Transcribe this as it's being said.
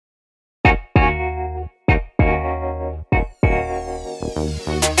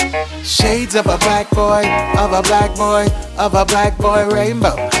Shades of a black boy, of a black boy, of a black boy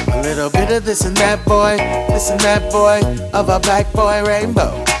rainbow. A little bit of this and that boy, of a black boy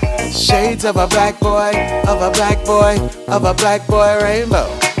rainbow. Shades of a black boy, of a black boy, of a black boy rainbow.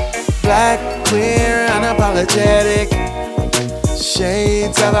 Black, queer, unapologetic.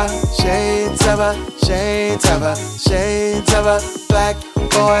 Shades of a, shades of a, shades of a, shades of a black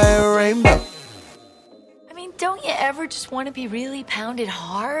boy rainbow. Don't you ever just want to be really pounded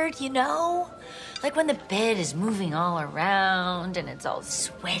hard, you know? Like when the bed is moving all around and it's all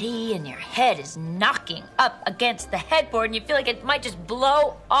sweaty and your head is knocking up against the headboard and you feel like it might just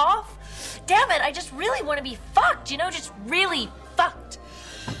blow off? Damn it, I just really want to be fucked, you know? Just really fucked.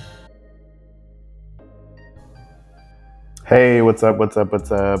 Hey, what's up?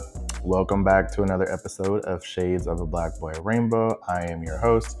 Welcome back to another episode of Shades of a Black Boy Rainbow. I am your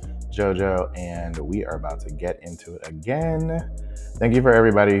host, Jojo, and we are about to get into it again. Thank you for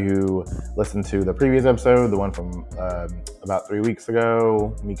everybody who listened to the previous episode, the one from about 3 weeks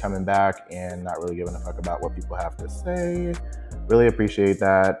ago, me coming back and not really giving a fuck about what people have to say. Really appreciate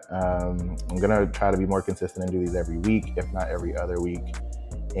that. I'm going to try to be more consistent and do these every week, if not every other week.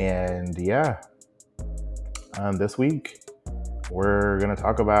 And yeah, this week, we're going to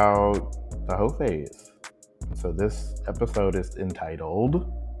talk about the hoe phase. So this episode is entitled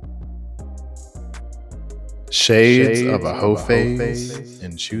Shades of a hoe phase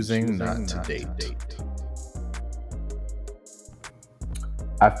and choosing not to date.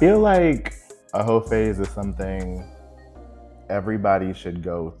 I feel like a hoe phase is something everybody should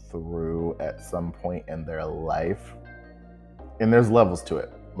go through at some point in their life. And there's levels to it.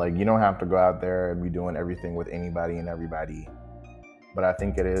 Like, you don't have to go out there and be doing everything with anybody and everybody. But I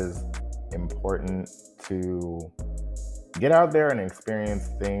think it is important to get out there and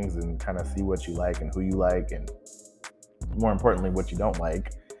experience things and kind of see what you like and who you like, and more importantly, what you don't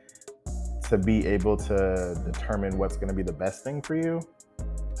like, to be able to determine what's going to be the best thing for you.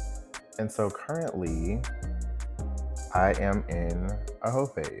 And so currently, I am in a hoe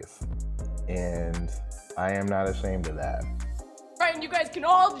phase, and I am not ashamed of that. And you guys can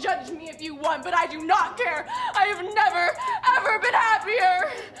all judge me if you want, but I do not care. I have never, ever been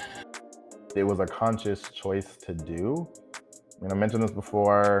happier. It was a conscious choice to do. I mean, I mentioned this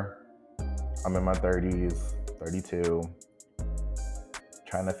before. I'm in my 30s, 32,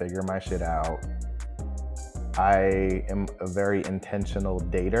 trying to figure my shit out. I am a very intentional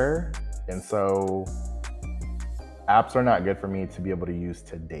dater, and so apps are not good for me to be able to use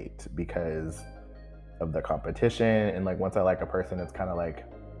to date because of the competition. And like, once I like a person, it's kind of like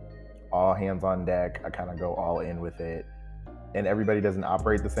all hands on deck. I kind of go all in with it, and everybody doesn't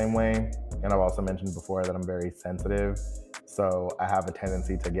operate the same way. And I've also mentioned before that I'm very sensitive, so I have a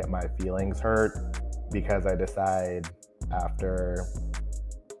tendency to get my feelings hurt because I decide after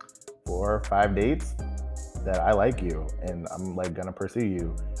 4 or 5 dates that I like you and I'm like gonna pursue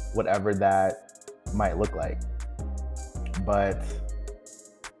you, whatever that might look like. But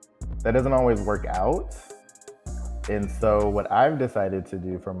that doesn't always work out. And so what I've decided to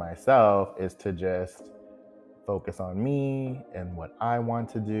do for myself is to just focus on me and what I want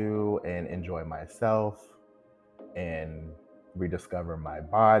to do and enjoy myself and rediscover my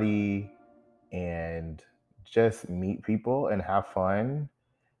body and just meet people and have fun.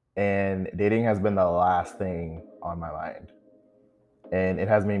 And dating has been the last thing on my mind. And it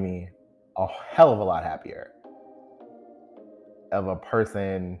has made me a hell of a lot happier of a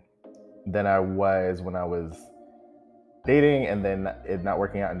person than I was when I was dating, and then it not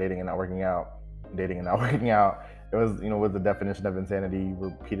working out, and dating and not working out, dating and not working out. It was, was the definition of insanity. You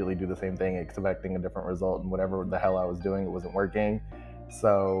repeatedly do the same thing, expecting a different result, and whatever the hell I was doing, it wasn't working.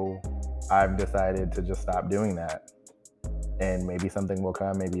 So I've decided to just stop doing that. And maybe something will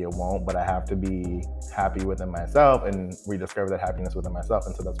come, maybe it won't, but I have to be happy within myself and rediscover that happiness within myself.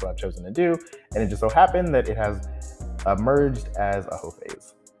 And so that's what I've chosen to do. And it just so happened that it has emerged as a hoe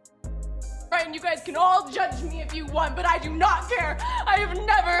phase. And you guys can all judge me if you want, but I do not care. I have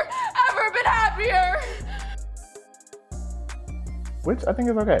never, ever been happier. Which I think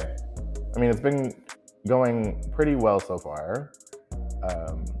is okay. I mean, it's been going pretty well so far.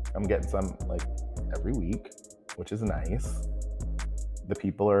 I'm getting some like every week, which is nice. The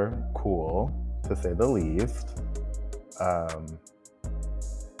people are cool, to say the least.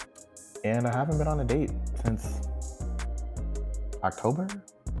 And I haven't been on a date since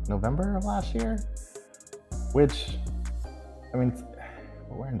November of last year, which, I mean,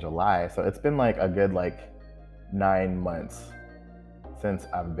 we're in July, so it's been like a good 9 months since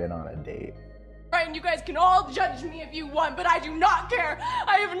I've been on a date. And you guys can all judge me if you want, but I do not care.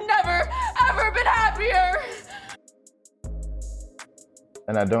 I have never, ever been happier.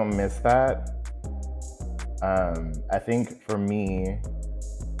 and I don't miss that. I think for me,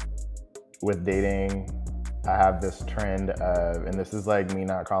 with dating, I have this trend of, and this is like me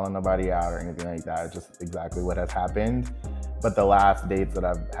not calling nobody out or anything like that, it's just exactly what has happened. But the last dates that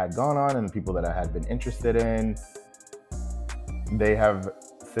I've had gone on and the people that I had been interested in, they have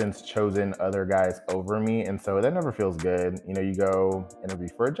since chosen other guys over me. And so that never feels good. You know, you go interview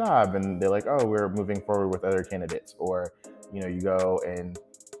for a job and they're like, oh, we're moving forward with other candidates. Or, you know, you go and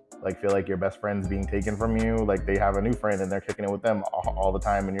like feel like your best friend's being taken from you. Like they have a new friend and they're kicking it with them all the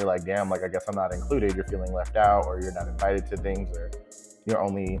time. And you're like, damn, like I guess I'm not included. You're feeling left out, or you're not invited to things, or you're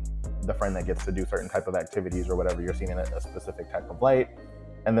only the friend that gets to do certain type of activities or whatever. You're seen in a specific type of light.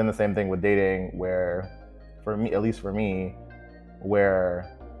 And then the same thing with dating, where for me, at least for me,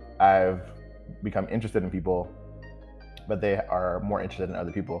 where I've become interested in people, but they are more interested in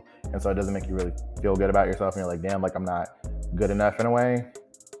other people. And so it doesn't make you really feel good about yourself. And you're like, damn, like I'm not good enough in a way.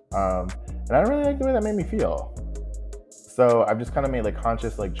 And I don't really like the way that made me feel. So I've just kind of made like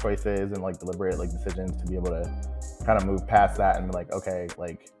conscious like choices and like deliberate like decisions to be able to kind of move past that and be like, okay,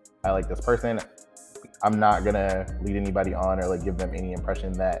 like I like this person. I'm not gonna lead anybody on or like give them any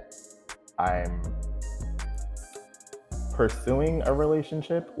impression that I'm pursuing a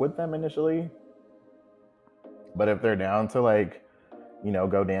relationship with them initially. But if they're down to like, you know,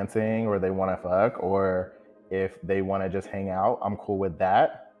 go dancing, or they want to fuck, or if they want to just hang out, I'm cool with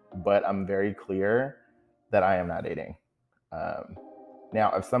that. But I'm very clear that I am not dating.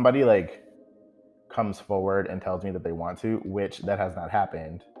 Now, if somebody like comes forward and tells me that they want to, which that has not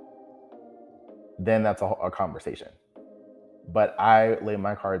happened, then that's a conversation. But I lay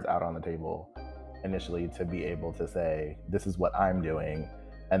my cards out on the table initially to be able to say, this is what I'm doing,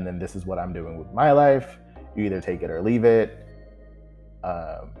 and then this is what I'm doing with my life. You either take it or leave it.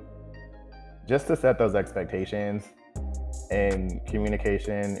 Just to set those expectations, and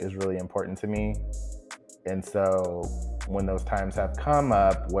communication is really important to me. And so when those times have come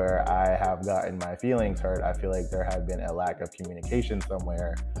up where I have gotten my feelings hurt, I feel like there had been a lack of communication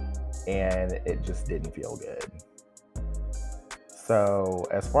somewhere, and it just didn't feel good. So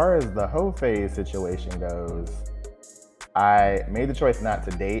as far as the hoe phase situation goes, I made the choice not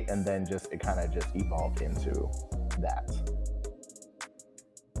to date, and then it kind of just evolved into that.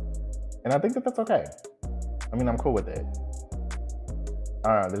 And I think that that's okay. I mean, I'm cool with it.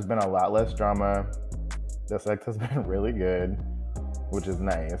 There's been a lot less drama. The sex has been really good, which is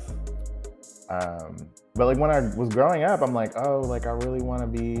nice. But like when I was growing up, I'm like, oh, like I really want to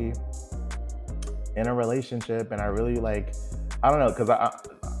be in a relationship, and I really like, I don't know, because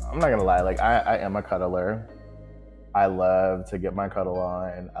I'm not gonna lie, like I am a cuddler. I love to get my cuddle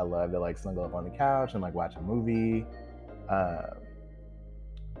on. I love to like snuggle up on the couch and like watch a movie.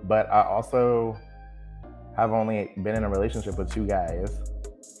 But I also have only been in a relationship with 2 guys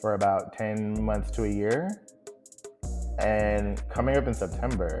for about 10 months to a year. And coming up in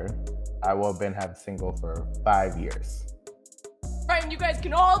September, I will have been single for 5 years. Right, and you guys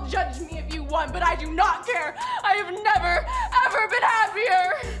can all judge me if you want, but I do not care. I have never, ever been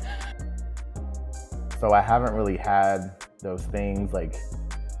happier. So I haven't really had those things like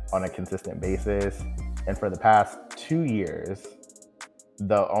on a consistent basis. And for the past 2 years,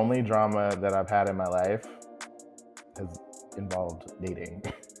 the only drama that I've had in my life has involved dating,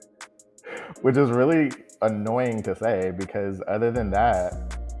 which is really annoying to say, because other than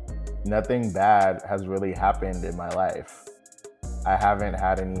that, nothing bad has really happened in my life. I haven't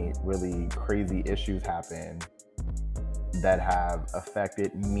had any really crazy issues happen that have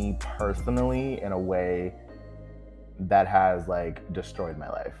affected me personally in a way that has like destroyed my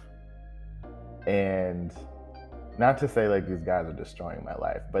life. And not to say like these guys are destroying my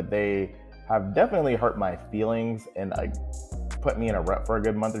life, but they have definitely hurt my feelings and like put me in a rut for a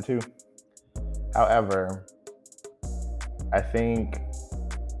good month or 2. However, I think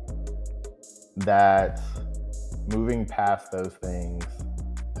that moving past those things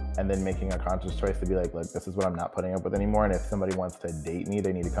and then making a conscious choice to be like, look, this is what I'm not putting up with anymore. And if somebody wants to date me,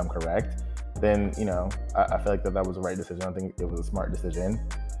 they need to come correct. Then, you know, I feel like that was the right decision. I think it was a smart decision.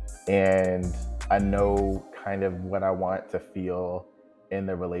 And I know kind of what I want to feel in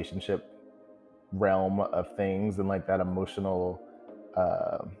the relationship realm of things, and like that emotional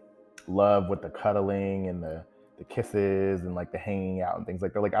love with the cuddling and the kisses and like the hanging out and things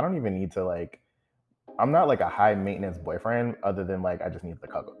like that. Like I don't even need to like, I'm not like a high maintenance boyfriend, other than like I just need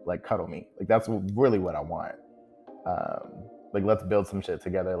to cuddle me. Like that's really what I want. Like let's build some shit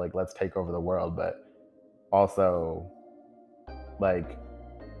together. Like let's take over the world, but also like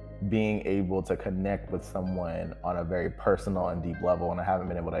being able to connect with someone on a very personal and deep level, and I haven't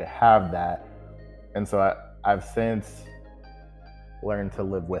been able to have that. And so I've since learn to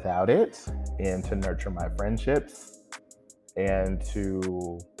live without it and to nurture my friendships and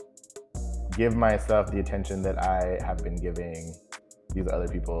to give myself the attention that I have been giving these other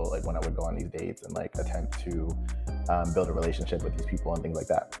people, like when I would go on these dates and like attempt to build a relationship with these people and things like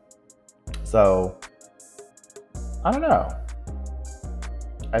that. So I don't know.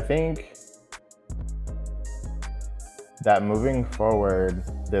 I think that moving forward,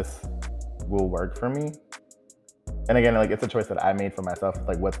 this will work for me. And again, like it's a choice that I made for myself,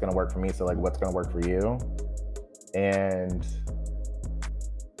 like what's gonna work for me, so like what's gonna work for you. And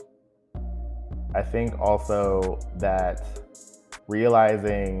I think also that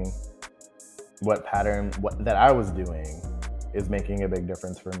realizing what that I was doing is making a big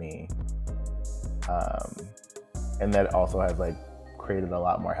difference for me. And that also has like created a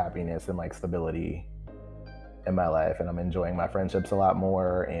lot more happiness and like stability in my life. And I'm enjoying my friendships a lot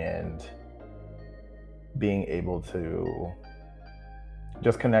more and being able to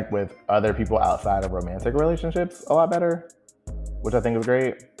just connect with other people outside of romantic relationships a lot better, which I think is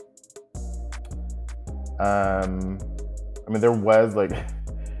great. I mean, there was like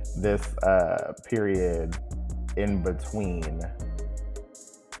this period in between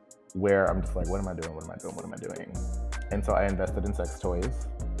where I'm just like, what am I doing? And so I invested in sex toys.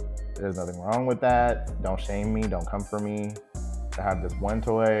 There's nothing wrong with that. Don't shame me, don't come for me. I have this one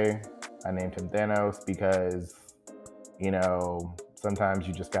toy. I named him Thanos because, you know, sometimes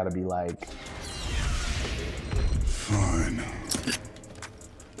you just gotta be like, fine.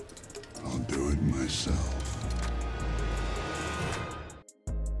 I'll do it myself.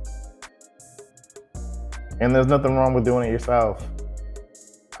 and there's nothing wrong with doing it yourself.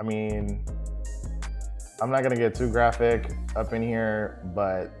 I mean, I'm not gonna get too graphic up in here,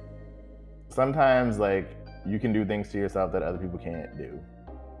 but sometimes like you can do things to yourself that other people can't do.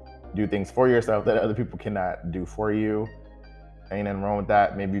 Do things for yourself that other people cannot do for you. Ain't nothing wrong with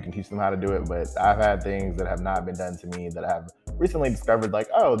that. Maybe you can teach them how to do it, but I've had things that have not been done to me that I have recently discovered like,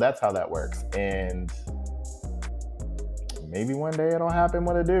 oh, that's how that works. And maybe one day it'll happen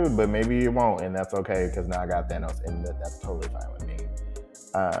with a dude, but maybe it won't, and that's okay because now I got Thanos, and that's totally fine with me.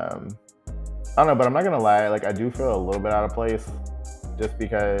 I don't know, but I'm not gonna lie, like I do feel a little bit out of place just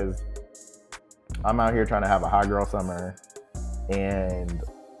because I'm out here trying to have a hot girl summer, and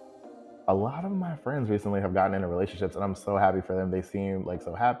a lot of my friends recently have gotten into relationships, and I'm so happy for them. They seem like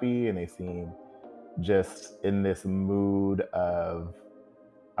so happy, and they seem just in this mood of,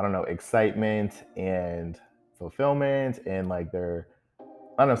 I don't know, excitement and fulfillment, and like they're,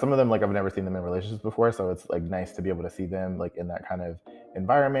 I don't know, some of them, like I've never seen them in relationships before, so it's like nice to be able to see them like in that kind of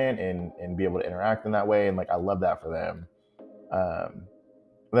environment and be able to interact in that way, and like I love that for them.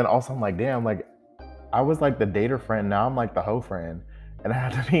 Then also I'm like, damn, like I was like the dater friend, now I'm like the hoe friend, and I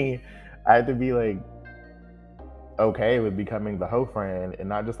had to be like okay with becoming the hoe friend, and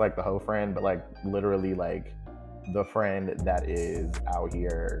not just like the hoe friend, but like literally like the friend that is out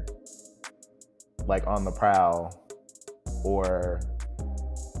here like on the prowl, or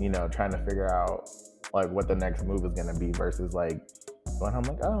you know, trying to figure out like what the next move is gonna be, versus like going home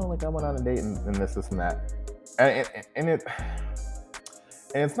like, oh, like I went on a date and this and that, and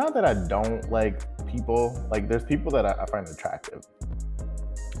it's not that I don't like people, like there's people that I find attractive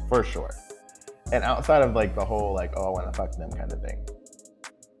for sure, and outside of like the whole like, oh, I want to fuck them kind of thing,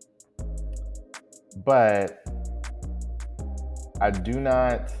 but I do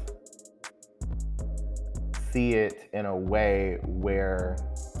not see it in a way where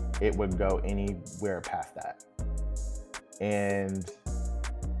it would go anywhere past that. And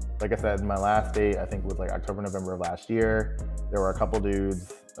like I said, my last date, I think was like October, November of last year. There were a couple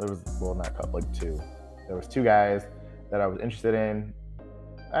dudes, not a couple, like two. There was two guys that I was interested in.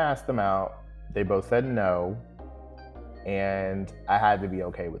 I asked them out. They both said no. And I had to be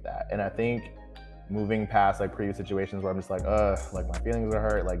okay with that. And I think moving past like previous situations where I'm just like my feelings are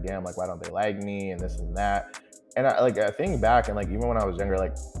hurt, like damn, like why don't they like me and this and that. And I think back, and like even when I was younger,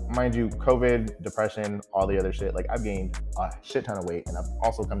 like mind you, COVID, depression, all the other shit, like I've gained a shit ton of weight, and I've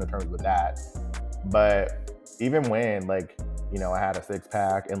also come to terms with that. But even when like, you know, I had a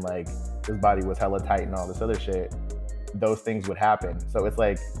 6-pack and like this body was hella tight and all this other shit, those things would happen. So it's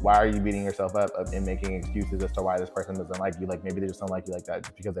like, why are you beating yourself up and making excuses as to why this person doesn't like you? Like maybe they just don't like you like that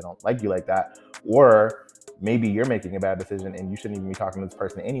just because they don't like you like that. Or maybe you're making a bad decision and you shouldn't even be talking to this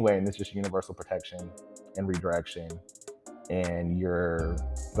person anyway, and it's just universal protection and redirection, and you're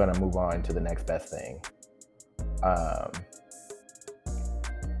gonna move on to the next best thing.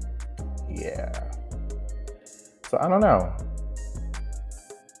 Yeah. So I don't know.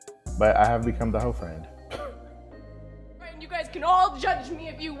 But I have become the hoe friend. You guys can all judge me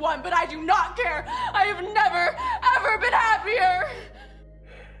if you want, but I do not care. I have never, ever been happier.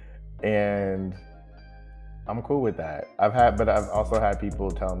 And I'm cool with that. I've also had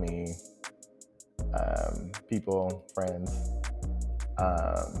people tell me, friends,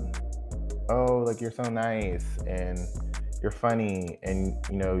 oh, like, you're so nice and you're funny and,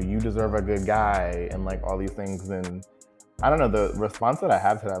 you know, you deserve a good guy and like all these things. And I don't know, the response that I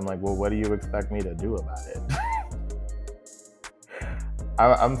have to that, I'm like, well, what do you expect me to do about it?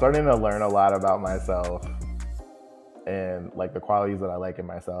 I'm starting to learn a lot about myself and like the qualities that I like in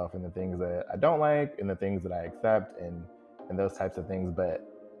myself and the things that I don't like and the things that I accept and those types of things. But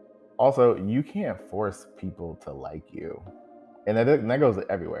also, you can't force people to like you. And that goes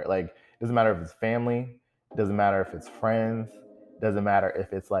everywhere. Like, it doesn't matter if it's family, doesn't matter if it's friends, doesn't matter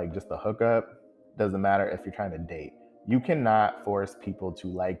if it's like just a hookup, doesn't matter if you're trying to date. You cannot force people to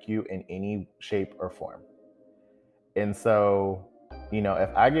like you in any shape or form. And so, you know, if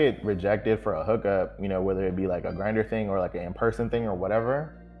I get rejected for a hookup, you know, whether it be like a Grindr thing or like an in-person thing or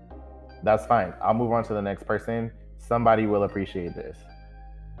whatever, that's fine. I'll move on to the next person. Somebody will appreciate this.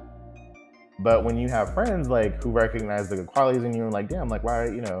 But when you have friends like who recognize the good qualities in you and like, damn, like, why,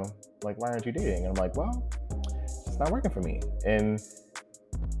 you know, like, why aren't you dating? And I'm like, well, it's not working for me. And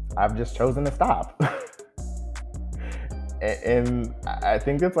I've just chosen to stop. And I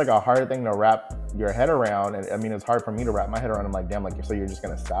think it's like a hard thing to wrap your head around. And I mean, it's hard for me to wrap my head around. I'm like, damn, like, so you're just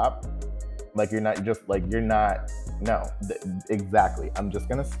gonna stop? Like, no, exactly. I'm just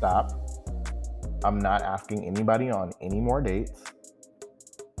gonna stop. I'm not asking anybody on any more dates.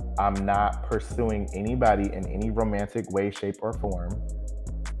 I'm not pursuing anybody in any romantic way, shape, or form.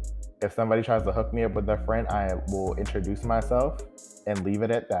 If somebody tries to hook me up with their friend, I will introduce myself and leave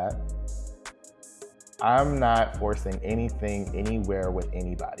it at that. I'm not forcing anything anywhere with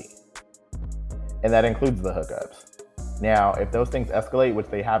anybody. And that includes the hookups. Now, if those things escalate, which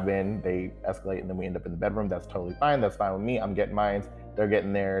they have been, they escalate and then we end up in the bedroom, that's totally fine. That's fine with me. I'm getting mine. They're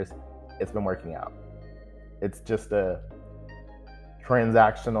getting theirs. It's been working out. It's just a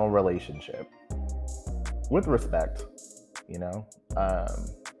transactional relationship with respect, you know?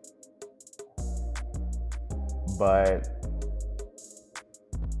 But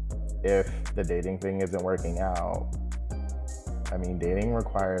if the dating thing isn't working out, I mean, dating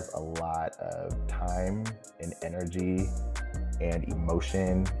requires a lot of time and energy and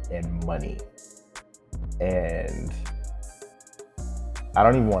emotion and money. And I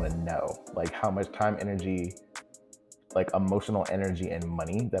don't even want to know like how much time, energy, like emotional energy and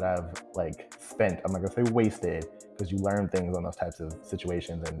money that I've like spent. I'm not gonna say wasted, because you learn things on those types of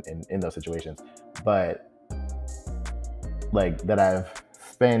situations and in those situations, but like that I've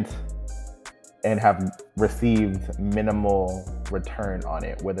spent and have received minimal return on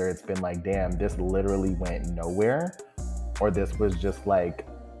it, whether it's been like, damn, this literally went nowhere, or this was just like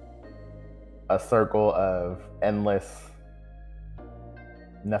a circle of endless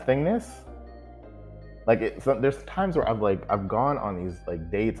nothingness. Like, there's times where I've gone on these like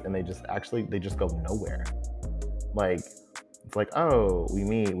dates and they just go nowhere. Like, it's like, oh, we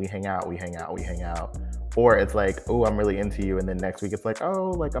meet, we hang out. Or it's like, oh, I'm really into you. And then next week it's like, oh,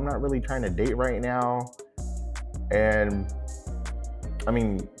 like, I'm not really trying to date right now. And I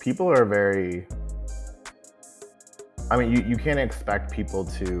mean, people are very, I mean, you can't expect people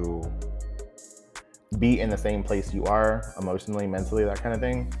to be in the same place you are emotionally, mentally, that kind of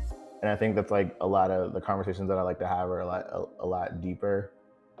thing. And I think that's like a lot of the conversations that I like to have are a lot deeper.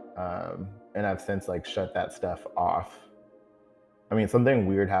 And I've since like shut that stuff off. I mean, something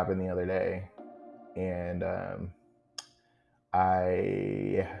weird happened the other day, and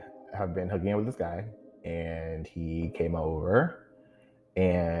I have been hooking up with this guy, and he came over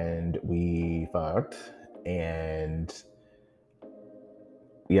and we fucked, and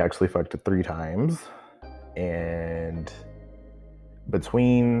we actually fucked 3 times. And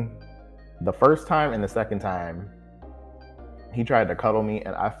between the first time and the second time, he tried to cuddle me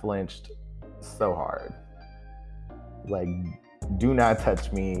and I flinched so hard. Like, do not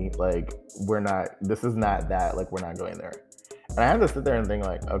touch me. Like, this is not that, like, we're not going there. And I had to sit there and think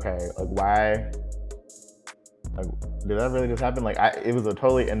like, okay, like, why, like, did that really just happen? Like, it was a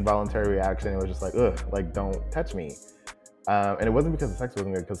totally involuntary reaction. It was just like, ugh, like, don't touch me. And it wasn't because the sex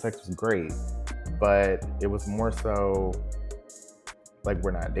wasn't good, because sex was great, but it was more so like,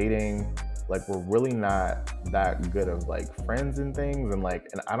 we're not dating. Like, we're really not that good of like friends and things. And like,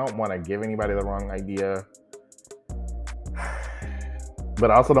 and I don't want to give anybody the wrong idea,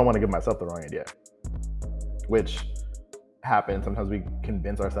 but I also don't want to give myself the wrong idea, which happens. Sometimes we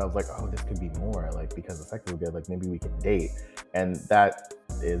convince ourselves like, oh, this could be more, like, because the sex was good, like maybe we can date. And that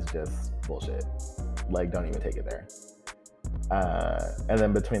is just bullshit. Like, don't even take it there. And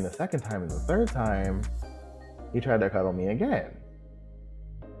then between the second time and the third time, he tried to cuddle me again.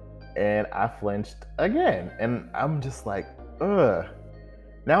 And I flinched again. And I'm just like, ugh.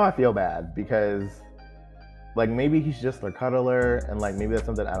 Now I feel bad because, like, maybe he's just a cuddler, and like maybe that's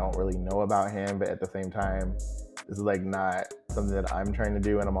something I don't really know about him, but at the same time, this is like not something that I'm trying to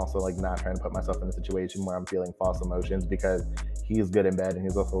do, and I'm also like not trying to put myself in a situation where I'm feeling false emotions because he's good in bed and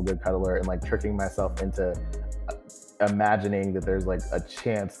he's also a good cuddler, and like tricking myself into imagining that there's like a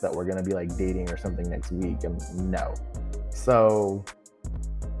chance that we're gonna be like dating or something next week, and no. So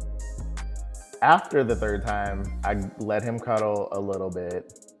after the third time, I let him cuddle a little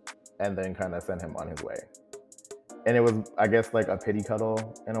bit and then kind of sent him on his way. And it was, I guess, like a pity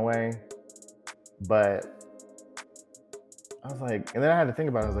cuddle in a way. But I was like, and then I had to think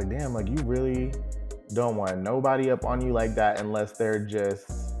about it. I was like, damn, like you really don't want nobody up on you like that unless they're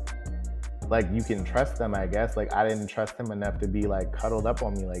just like, you can trust them, I guess. Like I didn't trust him enough to be like cuddled up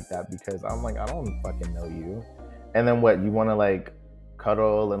on me like that because I'm like, I don't fucking know you. And then what, you want to like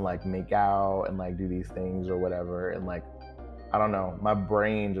cuddle and like make out and like do these things or whatever, and like I don't know, my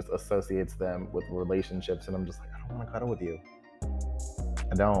brain just associates them with relationships, and I'm just like, I don't want to cuddle with you.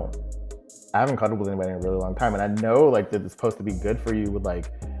 I haven't cuddled with anybody in a really long time, and I know like that it's supposed to be good for you with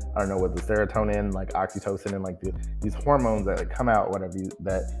like, I don't know, with the serotonin, like oxytocin, and like these hormones that like come out, whatever,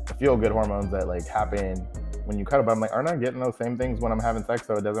 that the feel good hormones that like happen when you cuddle. But I'm like, aren't I getting those same things when I'm having sex?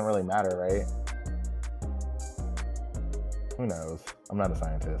 So it doesn't really matter, right? Who knows? I'm not a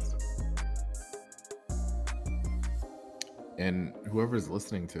scientist. And whoever's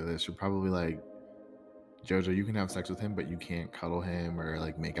listening to this, you're probably like, Jojo, you can have sex with him, but you can't cuddle him or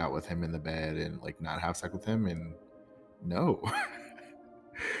like make out with him in the bed and like not have sex with him. And no,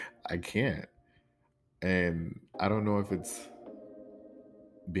 I can't. And I don't know if it's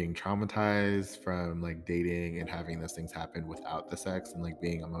being traumatized from like dating and having those things happen without the sex and like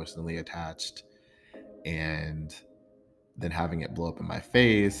being emotionally attached and then having it blow up in my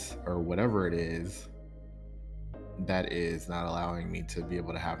face or whatever it is that is not allowing me to be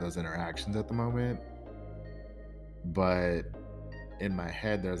able to have those interactions at the moment. But in my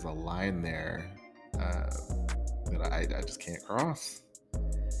head, there's a line there that I just can't cross,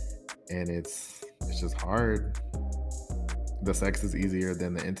 and it's just hard. The sex is easier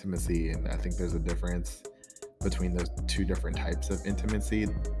than the intimacy, and I think there's a difference between those two different types of intimacy.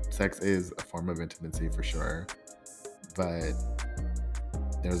 Sex is a form of intimacy for sure, but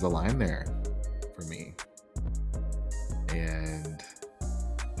there's a line there for me. And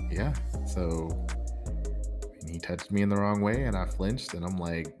yeah, so he touched me in the wrong way and I flinched, and I'm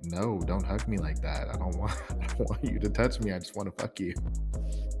like, no, don't hug me like that. I don't want you to touch me. I just want to fuck you.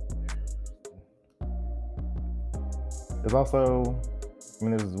 There's also,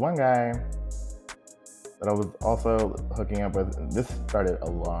 there's this one guy that I was also hooking up with. This started a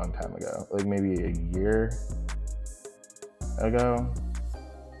long time ago, like maybe a year ago.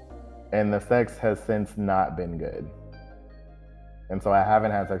 And the sex has since not been good. And so I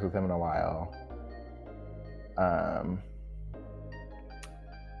haven't had sex with him in a while. And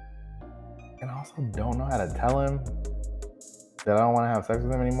I also don't know how to tell him that I don't want to have sex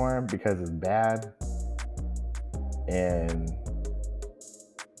with him anymore because it's bad. And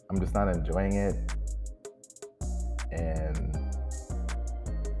I'm just not enjoying it. And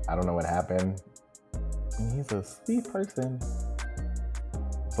I don't know what happened. I mean, he's a sweet person.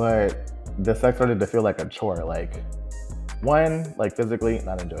 But the sex started to feel like a chore. Like, one, like physically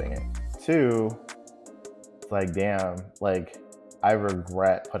not enjoying it. Two, it's like, damn, like I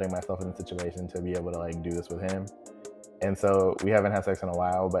regret putting myself in a situation to be able to like do this with him. And so we haven't had sex in a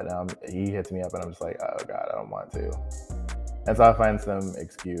while, but he hits me up and I'm just like, oh God, I don't want to. And so I find some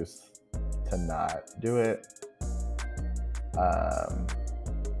excuse to not do it. I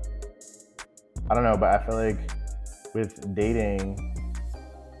don't know, but I feel like with dating,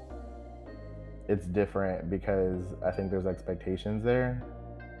 it's different because I think there's expectations there.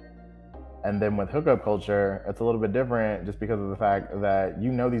 And then with hookup culture, it's a little bit different just because of the fact that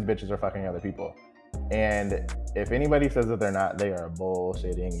you know these bitches are fucking other people. And if anybody says that they're not, they are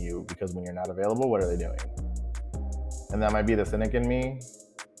bullshitting you, because when you're not available, what are they doing? And that might be the cynic in me,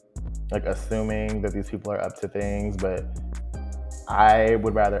 like assuming that these people are up to things, but I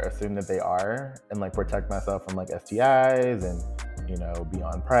would rather assume that they are and like protect myself from like STIs and, you know, be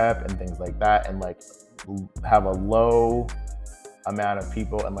on PrEP and things like that, and like have a low amount of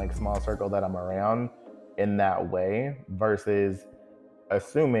people and like small circle that I'm around in that way, versus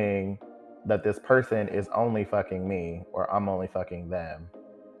assuming that this person is only fucking me or I'm only fucking them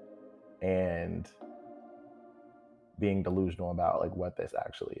and being delusional about like what this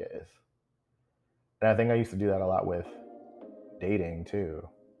actually is. And I think I used to do that a lot with dating too,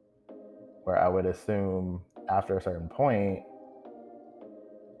 where I would assume after a certain point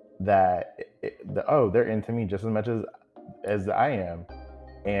that they're into me just as much as I am,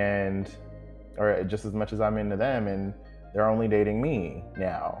 and or just as much as I'm into them, and they're only dating me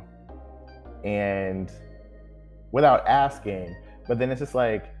now, and without asking. But then it's just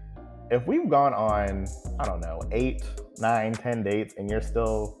like, if we've gone on, I don't know, 8, 9, 10 dates, and you're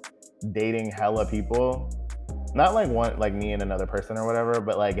still dating hella people, not like one, like me and another person or whatever,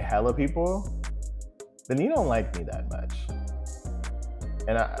 but like hella people, then you don't like me that much.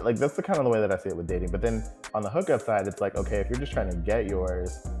 And like, that's the kind of the way that I see it with dating. But then on the hookup side, it's like, okay, if you're just trying to get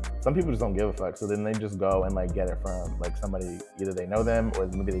yours, some people just don't give a fuck. So then they just go and like get it from like somebody, either they know them or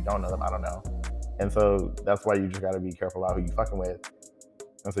maybe they don't know them, I don't know. And so that's why you just gotta be careful about who you fucking with.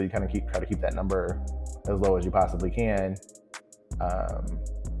 And so you kind of try to keep that number as low as you possibly can.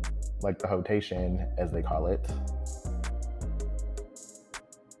 Like the rotation, as they call it.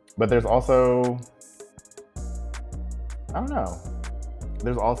 But there's also, I don't know.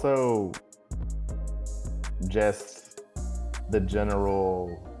 There's also just the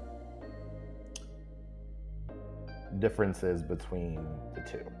general differences between the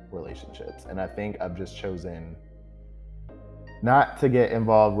two relationships. And I think I've just chosen not to get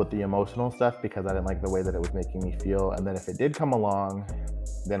involved with the emotional stuff because I didn't like the way that it was making me feel. And then if it did come along,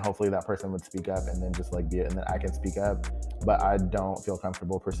 then hopefully that person would speak up and then just like be it, and then I can speak up. But I don't feel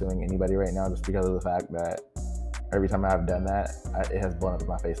comfortable pursuing anybody right now just because of the fact that every time I've done that, it has blown up in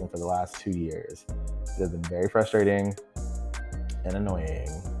my face. And for the last 2 years, it has been very frustrating and annoying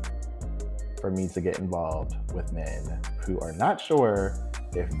for me to get involved with men who are not sure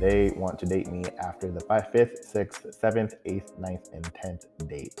if they want to date me after the 5th, 6th, 7th, 8th, 9th, and 10th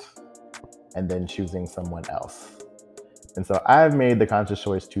date, and then choosing someone else. And so I've made the conscious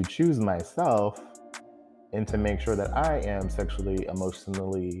choice to choose myself and to make sure that I am sexually,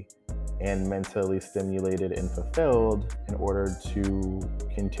 emotionally, and mentally stimulated and fulfilled in order to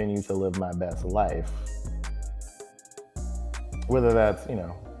continue to live my best life. Whether that's,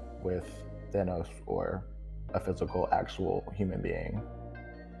 with Thanos or a physical, actual human being.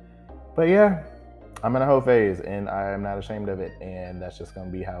 But yeah, I'm in a hoe phase and I'm not ashamed of it. And that's just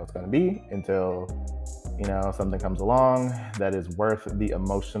going to be how it's going to be until, something comes along that is worth the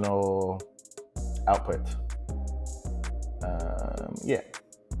emotional output. Yeah,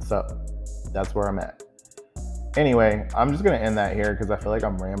 so that's where I'm at. Anyway, I'm just going to end that here because I feel like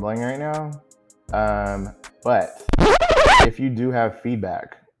I'm rambling right now. But if you do have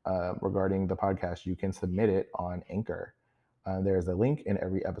feedback regarding the podcast, you can submit it on Anchor. There's a link in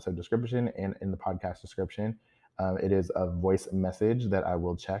every episode description and in the podcast description. It is a voice message that I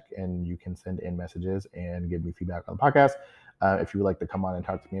will check, and you can send in messages and give me feedback on the podcast. If you would like to come on and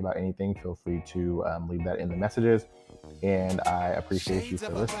talk to me about anything, feel free to leave that in the messages. And I appreciate you for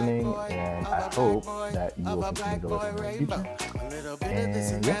listening, and I hope that you will continue to listen in the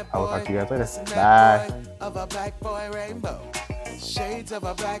future. And yeah, I will talk to you guys later. Bye. Of a black boy rainbow. Shades of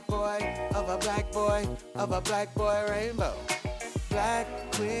a black boy, of a black boy, of a black boy rainbow. Black,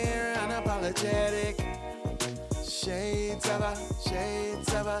 queer, unapologetic. Shades of a,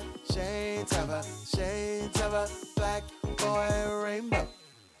 shades of a, shades of a, shades of a black boy rainbow.